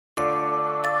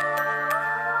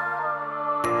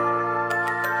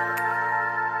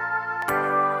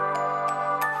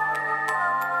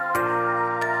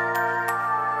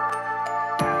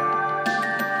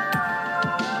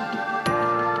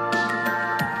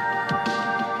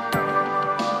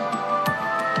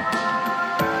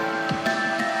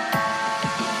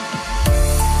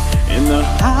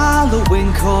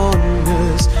Hallowing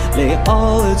corners lay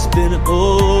all that's been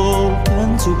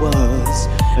open to us.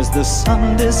 As the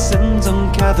sun descends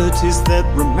on cavities that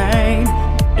remain,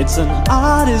 it's an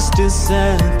artist's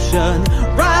deception,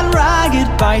 run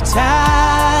ragged by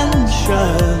tensions.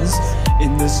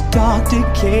 In this dark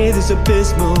decay, there's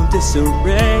abysmal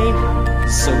disarray.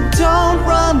 So don't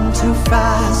run too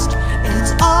fast,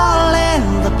 it's all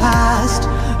in the past.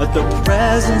 But the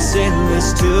presence in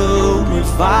this tomb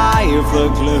revive the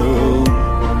gloom.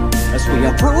 As we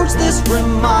approach this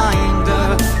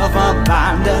reminder of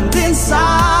abandoned insiders,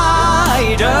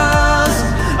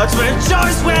 let's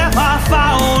rejoice with our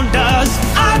founders.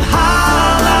 I'm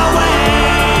Hallowing.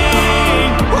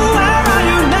 Where are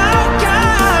you now?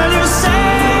 Can you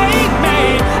save me?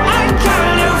 And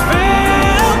can you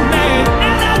feel me?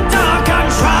 In the dark I'm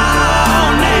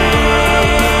drowning.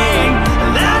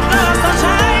 Let loose the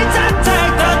chains and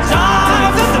take the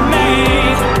dive with me.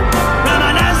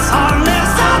 Reminisce on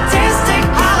this artistic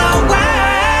Halloween.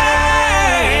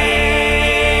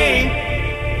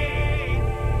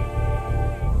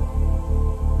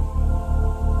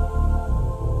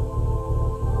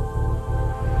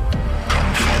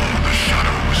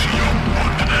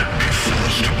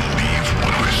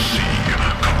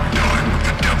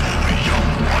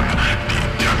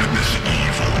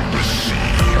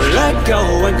 Let go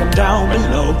and come down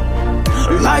below.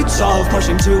 Lights off,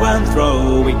 pushing to and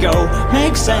fro we go.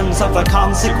 Make sense of the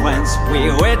consequence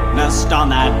we witnessed on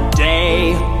that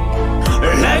day.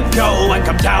 Let go and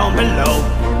come down below.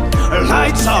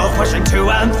 Lights off, pushing to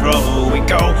and fro we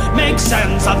go. Make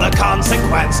sense of the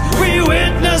consequence we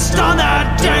witnessed on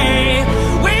that day.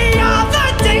 We